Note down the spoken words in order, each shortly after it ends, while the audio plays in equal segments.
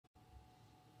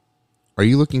Are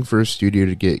you looking for a studio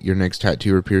to get your next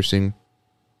tattoo or piercing?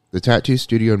 The Tattoo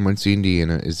Studio in Muncie,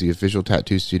 Indiana is the official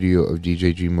tattoo studio of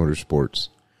DJG Motorsports.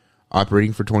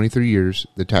 Operating for 23 years,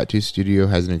 the Tattoo Studio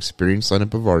has an experienced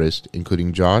lineup of artists,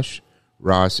 including Josh,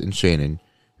 Ross, and Shannon,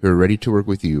 who are ready to work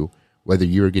with you, whether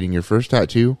you are getting your first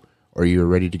tattoo or you are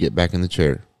ready to get back in the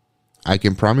chair. I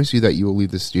can promise you that you will leave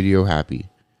the studio happy.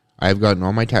 I have gotten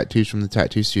all my tattoos from the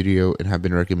Tattoo Studio and have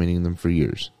been recommending them for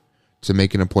years. To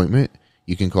make an appointment,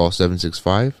 you can call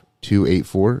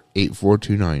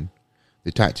 765-284-8429.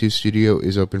 The Tattoo Studio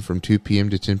is open from 2 p.m.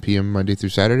 to 10 p.m. Monday through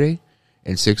Saturday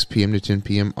and 6 p.m. to 10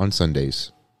 p.m. on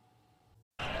Sundays.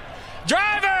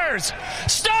 Drivers,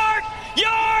 start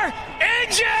your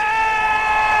engines!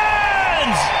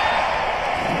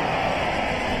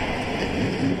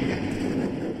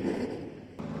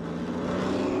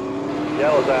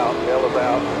 Yellow's out.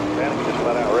 Manning just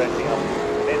about outran him.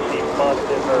 And she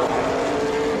busted her.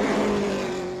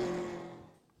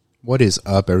 What is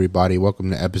up, everybody?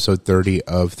 Welcome to episode 30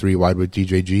 of 3 Wide with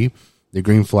DJG. The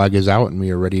green flag is out, and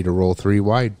we are ready to roll 3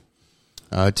 wide.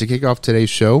 To kick off today's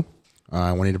show,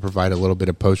 I wanted to provide a little bit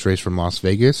of post-race from Las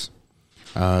Vegas.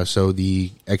 So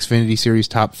the Xfinity Series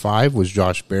top 5 was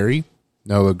Josh Berry,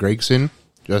 Noah Gragson,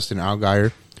 Justin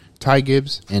Allgaier, Ty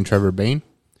Gibbs, and Trevor Bayne.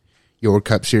 Your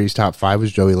Cup Series top 5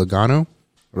 was Joey Logano,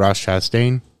 Ross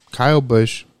Chastain, Kyle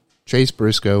Busch, Chase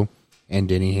Briscoe, and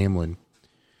Denny Hamlin.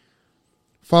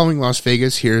 Following Las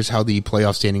Vegas, here's how the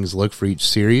playoff standings look for each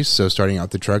series. So starting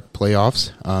out the truck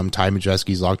playoffs, Ty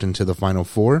Majeski's locked into the final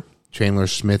 4. Chandler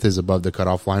Smith is above the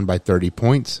cutoff line by 30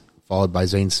 points, followed by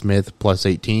Zane Smith plus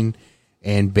 18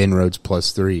 and Ben Rhodes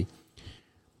plus 3.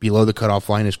 Below the cutoff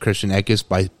line is Christian Eckes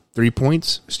by 3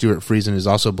 points. Stuart Friesen is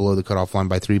also below the cutoff line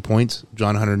by 3 points.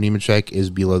 John Hunter Nemechek is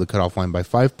below the cutoff line by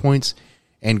 5 points.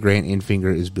 And Grant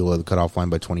Enfinger is below the cutoff line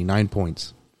by 29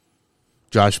 points.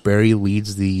 Josh Berry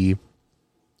leads the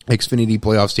Xfinity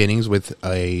playoff standings with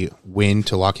a win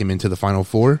to lock him into the final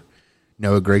 4.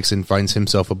 Noah Gragson finds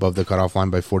himself above the cutoff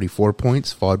line by 44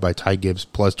 points, followed by Ty Gibbs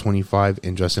plus 25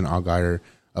 and Justin Allgaier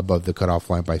above the cutoff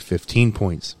line by 15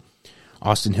 points.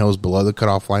 Austin Hill's below the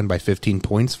cutoff line by 15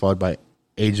 points, followed by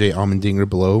AJ Allmendinger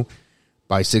below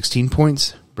by 16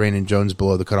 points, Brandon Jones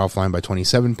below the cutoff line by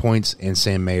 27 points, and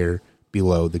Sam Mayer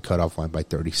below the cutoff line by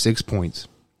 36 points.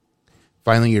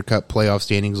 Finally, your Cup playoff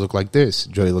standings look like this.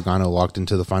 Joey Logano locked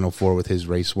into the final 4 with his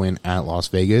race win at Las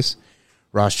Vegas.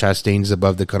 Ross Chastain is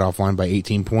above the cutoff line by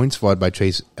 18 points, followed by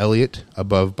Chase Elliott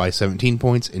above by 17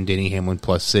 points, and Denny Hamlin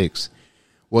plus 6.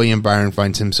 William Byron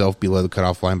finds himself below the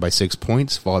cutoff line by 6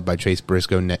 points, followed by Chase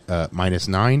Briscoe minus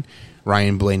 9,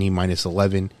 Ryan Blaney minus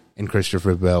 11, and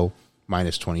Christopher Bell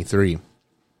minus 23.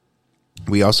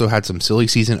 We also had some silly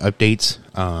season updates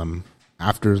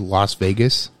after Las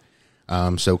Vegas.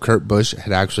 So Kurt Busch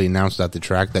had actually announced at the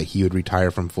track that he would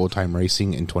retire from full-time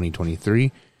racing in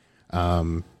 2023.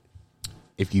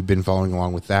 If you've been following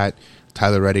along with that,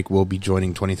 Tyler Reddick will be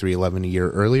joining 23XI a year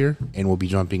earlier and will be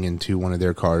jumping into one of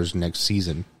their cars next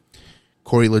season.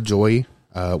 Corey LaJoie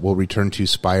will return to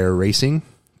Spire Racing.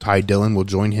 Ty Dillon will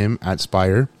join him at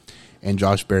Spire, and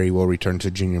Josh Berry will return to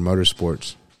Junior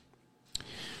Motorsports.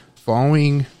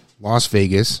 Following Las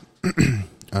Vegas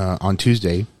on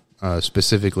Tuesday,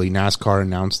 specifically, NASCAR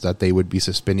announced that they would be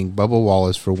suspending Bubba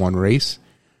Wallace for 1 race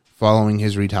following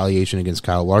his retaliation against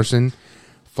Kyle Larson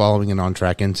following an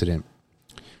on-track incident.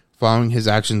 Following his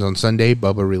actions on Sunday,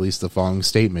 Bubba released the following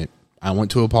statement. I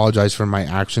want to apologize for my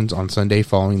actions on Sunday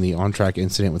following the on-track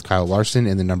incident with Kyle Larson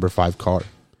in the number 5 car.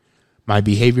 My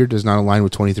behavior does not align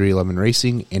with 23XI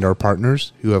Racing and our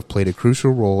partners who have played a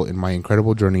crucial role in my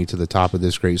incredible journey to the top of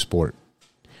this great sport.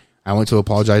 I want to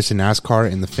apologize to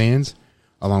NASCAR and the fans,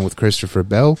 along with Christopher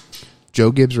Bell,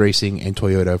 Joe Gibbs Racing, and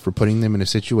Toyota for putting them in a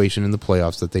situation in the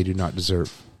playoffs that they do not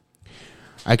deserve.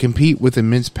 I compete with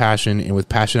immense passion, and with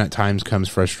passion at times comes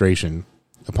frustration.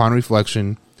 Upon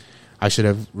reflection, I should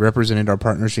have represented our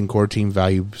partners and core team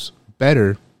values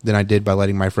better than I did by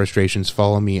letting my frustrations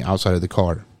follow me outside of the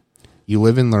car. You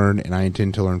live and learn, and I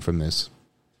intend to learn from this.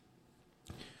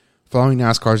 Following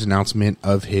NASCAR's announcement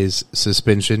of his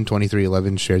suspension,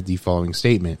 23XI shared the following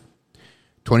statement.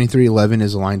 23XI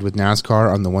is aligned with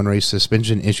NASCAR on the 1-race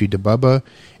suspension issued to Bubba,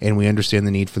 and we understand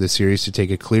the need for the series to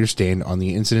take a clear stand on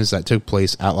the incidents that took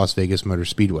place at Las Vegas Motor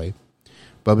Speedway.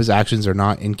 Bubba's actions are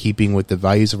not in keeping with the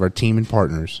values of our team and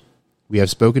partners. We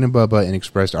have spoken to Bubba and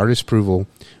expressed our disapproval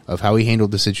of how he handled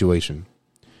the situation.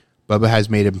 Bubba has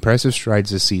made impressive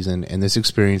strides this season, and this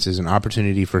experience is an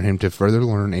opportunity for him to further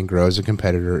learn and grow as a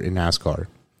competitor in NASCAR.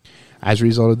 As a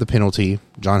result of the penalty,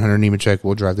 John Hunter Nemechek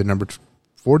will drive the number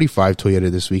 45 Toyota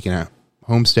this weekend at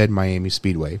Homestead Miami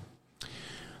Speedway.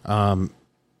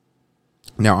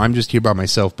 Now, I'm just here by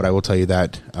myself, but I will tell you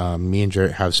that me and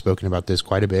Jarrett have spoken about this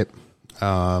quite a bit.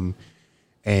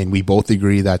 And we both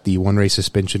agree that the one race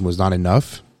suspension was not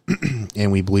enough.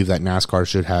 And we believe that NASCAR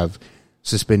should have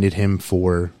suspended him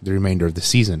for the remainder of the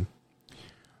season.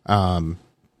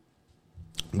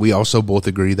 We also both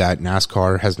agree that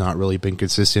NASCAR has not really been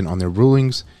consistent on their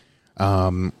rulings.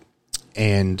 And,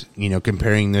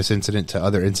 comparing this incident to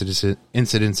other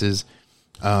incidences,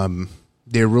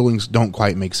 their rulings don't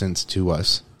quite make sense to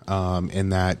us. In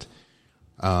that,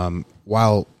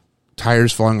 while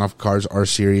tires falling off cars are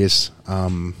serious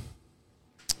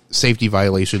safety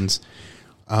violations,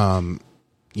 a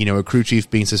crew chief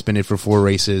being suspended for 4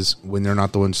 races when they're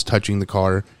not the ones touching the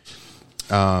car,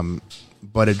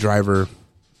 but a driver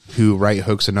who right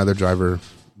hooks another driver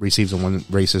receives a 1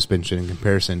 race suspension in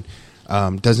comparison,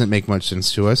 doesn't make much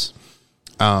sense to us.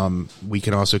 We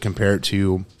can also compare it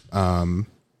to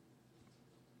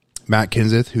Matt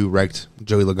Kenseth, who wrecked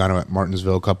Joey Logano at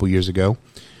Martinsville a couple years ago,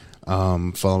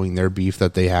 following their beef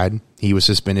that they had. He was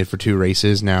suspended for 2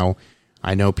 races. Now,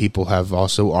 I know people have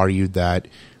also argued that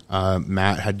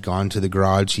Matt had gone to the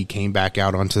garage. He came back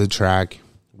out onto the track,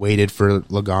 waited for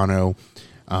Logano,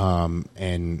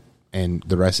 and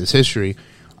the rest is history.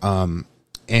 And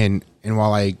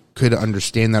while I could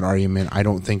understand that argument, I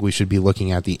don't think we should be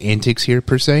looking at the antics here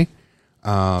per se,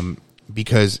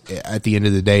 because at the end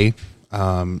of the day,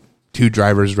 2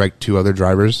 drivers wrecked 2 other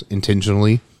drivers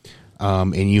intentionally,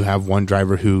 and you have one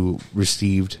driver who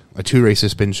received a 2 race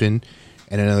suspension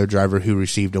and another driver who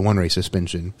received a 1 race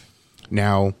suspension.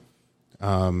 Now,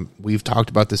 we've talked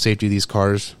about the safety of these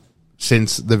cars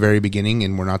since the very beginning,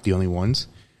 and we're not the only ones.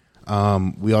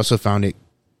 We also found it,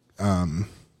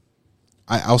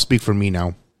 I'll speak for me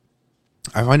now.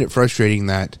 I find it frustrating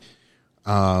that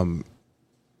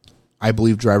I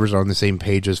believe drivers are on the same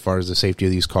page as far as the safety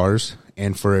of these cars,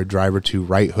 and for a driver to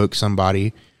right hook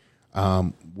somebody,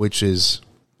 which is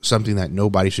something that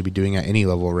nobody should be doing at any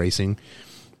level of racing,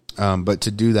 but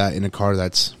to do that in a car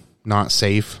that's not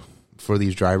safe for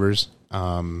these drivers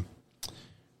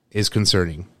is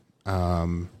concerning.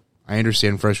 I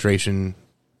understand frustration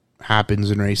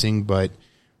happens in racing, but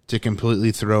to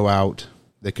completely throw out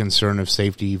the concern of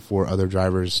safety for other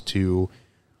drivers to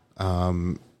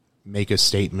make a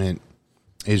statement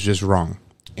is just wrong.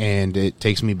 And it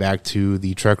takes me back to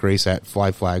the truck race at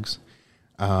Fly Flags,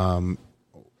 and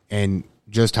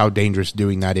just how dangerous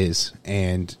doing that is.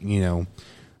 And,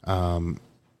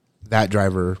 that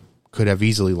driver could have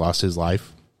easily lost his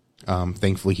life.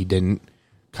 Thankfully he didn't.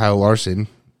 Kyle Larson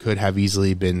could have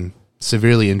easily been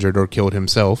severely injured or killed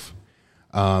himself.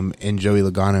 And Joey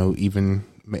Logano even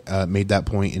made that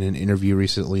point in an interview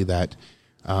recently that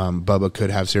Bubba could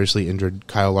have seriously injured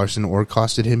Kyle Larson or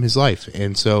costed him his life.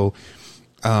 And so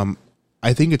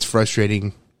I think it's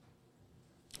frustrating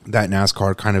that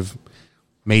NASCAR kind of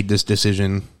made this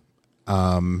decision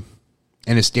and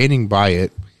is standing by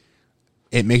it.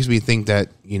 It makes me think that,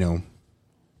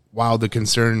 while the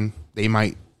concern, they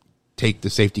might take the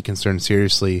safety concern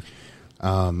seriously,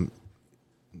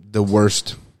 the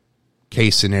worst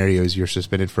case scenario is you're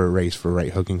suspended for a race for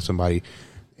right hooking somebody.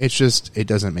 It's just, it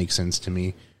doesn't make sense to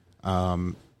me.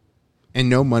 And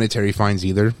no monetary fines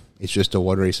either. It's just a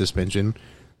 1 race suspension.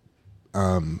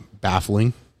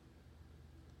 Baffling.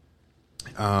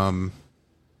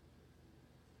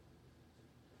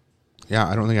 Yeah,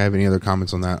 I don't think I have any other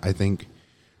comments on that. I think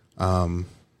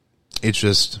it's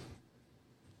just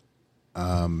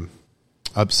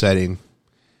upsetting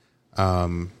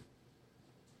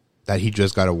that he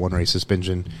just got a 1 race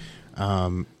suspension.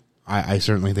 I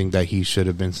certainly think that he should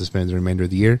have been suspended the remainder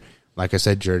of the year. Like I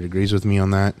said, Jared agrees with me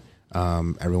on that.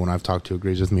 Everyone I've talked to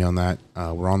agrees with me on that.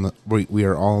 We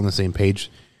are all on the same page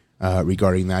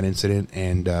regarding that incident,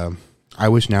 and I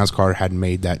wish NASCAR had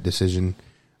made that decision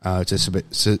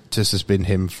to suspend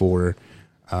him for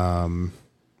the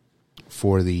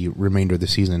remainder of the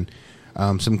season.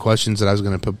 Some questions that I was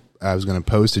going to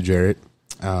pose to Jarrett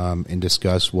and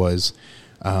discuss was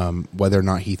whether or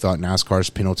not he thought NASCAR's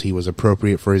penalty was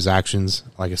appropriate for his actions.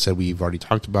 Like I said, we've already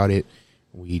talked about it.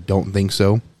 We don't think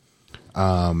so.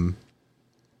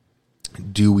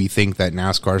 Do we think that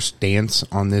NASCAR's stance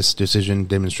on this decision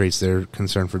demonstrates their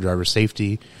concern for driver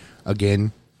safety?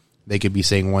 Again, they could be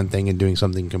saying one thing and doing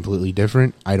something completely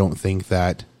different. I don't think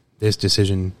that this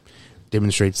decision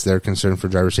demonstrates their concern for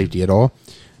driver safety at all,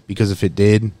 because if it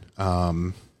did,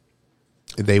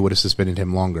 they would have suspended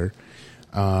him longer.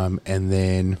 And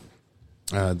then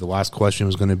the last question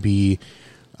was going to be,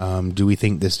 do we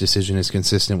think this decision is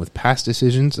consistent with past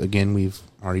decisions? Again, we've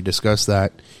already discussed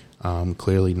that.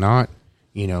 Clearly not.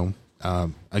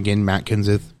 Again, Matt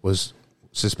Kenseth was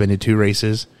suspended 2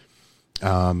 races.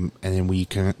 And then we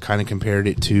kind of compared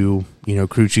it to,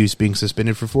 crew chiefs being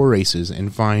suspended for 4 races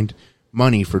and fined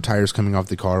money for tires coming off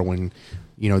the car when,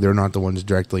 they're not the ones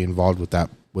directly involved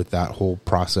with that whole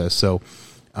process. So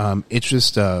it's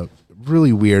just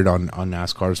really weird on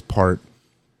NASCAR's part.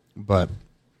 But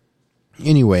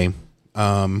anyway,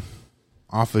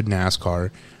 off of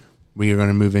NASCAR, we are going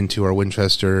to move into our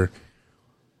Winchester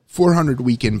 400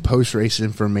 weekend post-race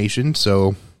information.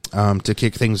 So to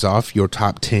kick things off, your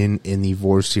top 10 in the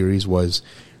VOR series was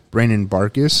Brandon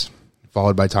Barkus,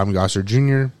 followed by Tom Gosser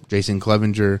Jr., Jason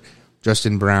Clevenger,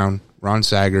 Justin Brown, Ron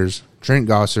Saggers, Trent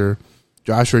Gosser,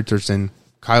 Josh Richardson,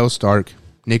 Kyle Stark,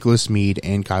 Nicholas Meade,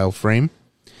 and Kyle Frame.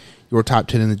 Your top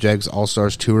 10 in the JEGS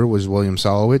All-Stars Tour was William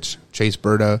Solowich, Chase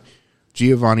Berta,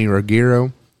 Giovanni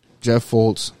Ruggiero, Jeff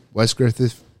Foltz, Wes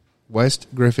Griffith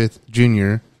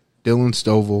Jr., Dylan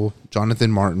Stovall,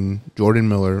 Jonathan Martin, Jordan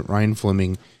Miller, Ryan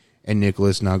Fleming, and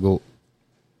Nicholas Nagel.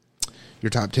 Your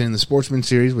top 10 in the Sportsman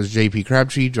Series was J.P.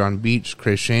 Crabtree, John Beach,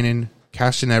 Chris Shannon,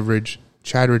 Caston Everidge,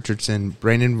 Chad Richardson,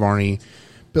 Brandon Varney,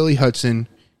 Billy Hudson,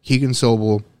 Keegan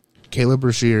Sobel, Caleb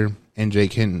Brashear, and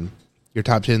Jake Hinton. Your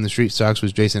top 10 in the Street Stocks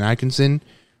was Jason Atkinson,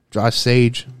 Josh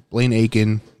Sage, Blaine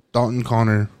Aiken, Dalton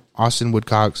Connor, Austin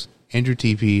Woodcocks, Andrew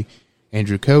TP,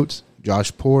 Andrew Coates,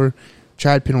 Josh Poore,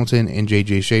 Chad Pendleton, and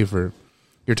J.J. Schaefer.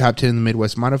 Your top 10 in the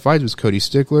Midwest Modifieds was Cody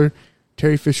Stickler,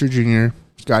 Terry Fisher Jr.,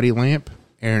 Scotty Lamp,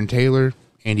 Aaron Taylor,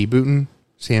 Andy Booton,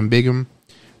 Sam Bigham,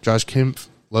 Josh Kempf,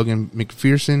 Logan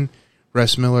McPherson,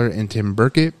 Russ Miller, and Tim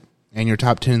Burkett. And your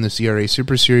top 10 in the CRA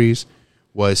Super Series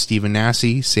was Stephen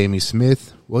Nasse, Sammy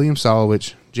Smith, William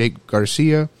Solowich, Jake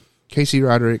Garcia, Casey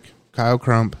Roderick, Kyle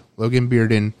Crump, Logan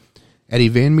Bearden, Eddie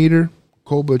Van Meter,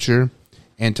 Cole Butcher,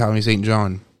 and Tommy St.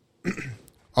 John.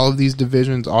 All of these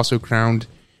divisions also crowned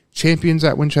champions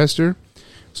at Winchester.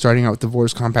 Starting out with the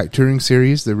VORS Compact Touring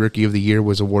Series, the Rookie of the Year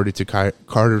was awarded to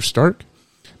Carter Stark.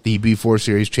 The B4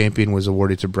 Series champion was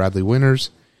awarded to Bradley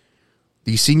Winters.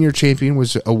 The Senior Champion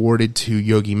was awarded to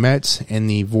Yogi Metz, and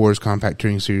the VORS Compact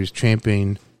Touring Series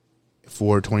champion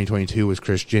for 2022 was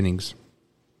Chris Jennings.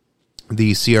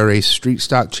 The CRA Street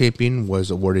Stock Champion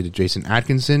was awarded to Jason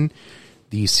Atkinson.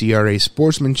 The CRA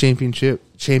Sportsman Championship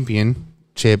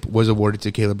was awarded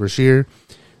to Caleb Brashear.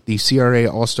 The CRA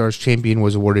All-Stars Champion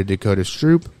was awarded to Dakota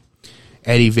Stroop.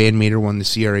 Eddie Van Meter won the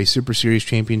CRA Super Series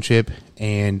Championship,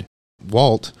 and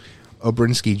Walt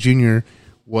Obrinsky Jr.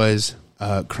 was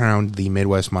crowned the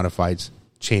Midwest Modifieds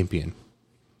Champion.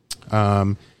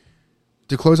 To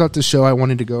close out the show, I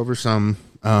wanted to go over some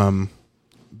of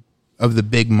the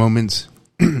big moments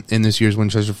in this year's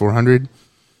Winchester 400.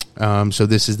 So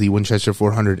this is the Winchester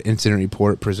 400 Incident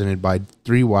Report presented by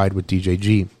 3 Wide with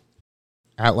DJG.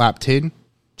 At lap 10,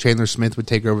 Chandler Smith would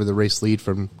take over the race lead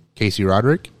from Casey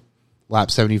Roderick. Lap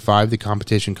 75, the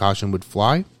competition caution would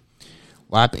fly.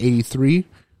 Lap 83,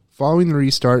 following the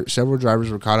restart, several drivers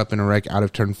were caught up in a wreck out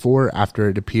of turn 4 after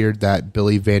it appeared that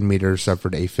Billy Van Meter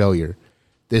suffered a failure.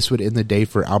 This would end the day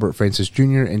for Albert Francis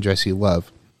Jr. and Jesse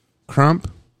Love.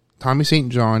 Crump, Tommy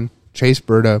St. John, Chase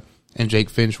Berta, and Jake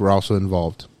Finch were also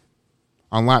involved.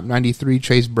 On lap 93,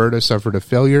 Chase Berta suffered a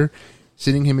failure,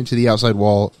 sending him into the outside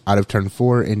wall out of turn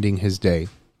 4, ending his day.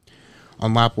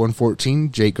 On lap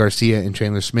 114, Jake Garcia and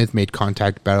Chandler Smith made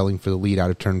contact battling for the lead out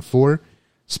of turn 4.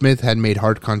 Smith had made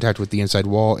hard contact with the inside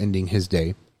wall, ending his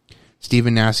day.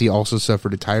 Stephen Nasse also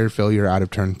suffered a tire failure out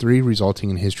of turn 3, resulting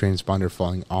in his transponder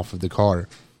falling off of the car.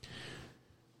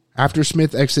 After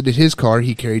Smith exited his car,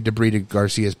 he carried debris to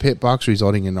Garcia's pit box,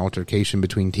 resulting in an altercation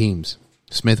between teams.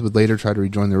 Smith would later try to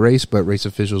rejoin the race, but race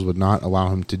officials would not allow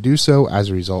him to do so as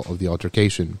a result of the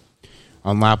altercation.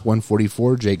 On lap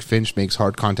 144, Jake Finch makes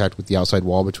hard contact with the outside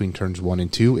wall between turns 1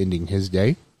 and 2, ending his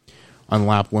day. On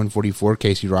lap 144,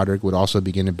 Casey Roderick would also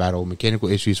begin to battle mechanical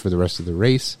issues for the rest of the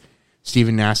race.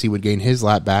 Stephen Nasse would gain his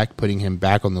lap back, putting him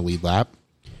back on the lead lap.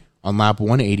 On lap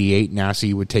 188,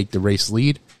 Nasse would take the race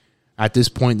lead. At this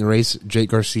point in the race,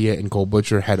 Jake Garcia and Cole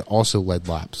Butcher had also led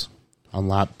laps. On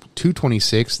lap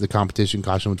 226, the competition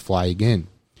caution would fly again.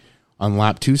 On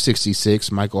lap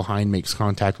 266, Michael Hine makes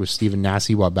contact with Stephen Nasse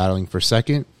while battling for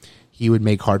second. He would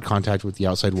make hard contact with the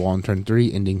outside wall in turn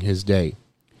 3, ending his day.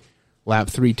 Lap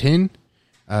 310,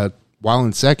 while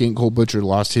in second, Cole Butcher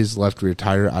lost his left rear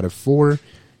tire out of 4.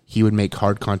 He would make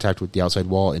hard contact with the outside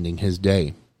wall, ending his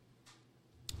day.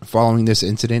 Following this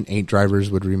incident, 8 drivers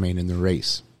would remain in the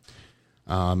race.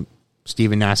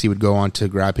 Stephen Nasse would go on to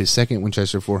grab his second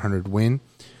Winchester 400 win.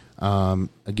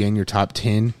 Again, your top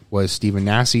 10 was Stephen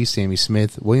Nasse, Sammy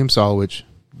Smith, William Solowich,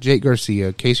 Jake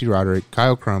Garcia, Casey Roderick,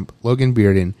 Kyle Crump, Logan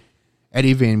Bearden,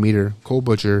 Eddie Van Meter, Cole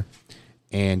Butcher,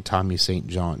 and Tommy St.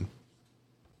 John.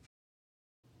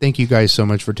 thank you guys so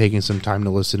much for taking some time to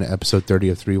listen to episode 30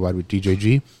 of 3 Wide with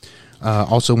DJG.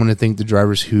 Also want to thank the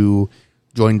drivers who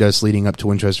joined us leading up to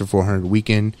Winchester 400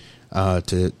 weekend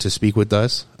to speak with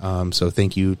us. So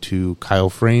thank you to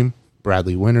Kyle Frame,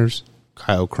 Bradley Winters,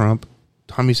 Kyle Crump,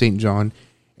 Tommy St. John,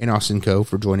 and Austin Coe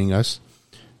for joining us.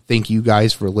 Thank you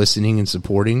guys for listening and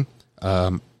supporting.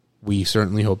 We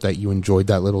certainly hope that you enjoyed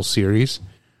that little series.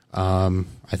 I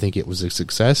think it was a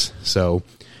success. So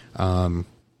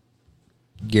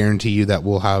guarantee you that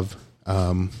we'll have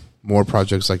more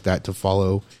projects like that to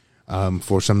follow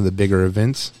for some of the bigger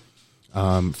events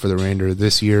for the remainder of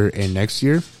this year and next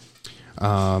year.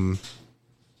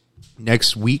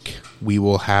 Next week, we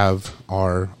will have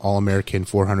our All-American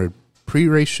 400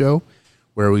 pre-race show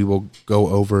where we will go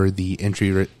over the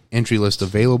entry list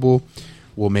available.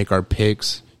 We'll make our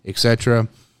picks, etc.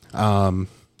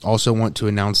 Also want to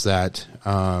announce that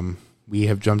we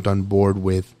have jumped on board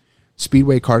with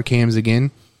Speedway Car Cams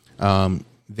again.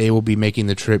 They will be making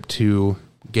the trip to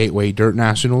Gateway Dirt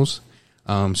Nationals.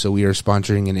 So we are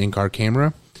sponsoring an in-car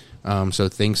camera. So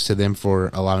thanks to them for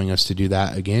allowing us to do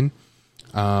that again.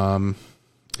 And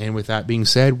with that being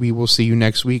said, we will see you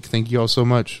next week. Thank you all so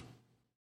much.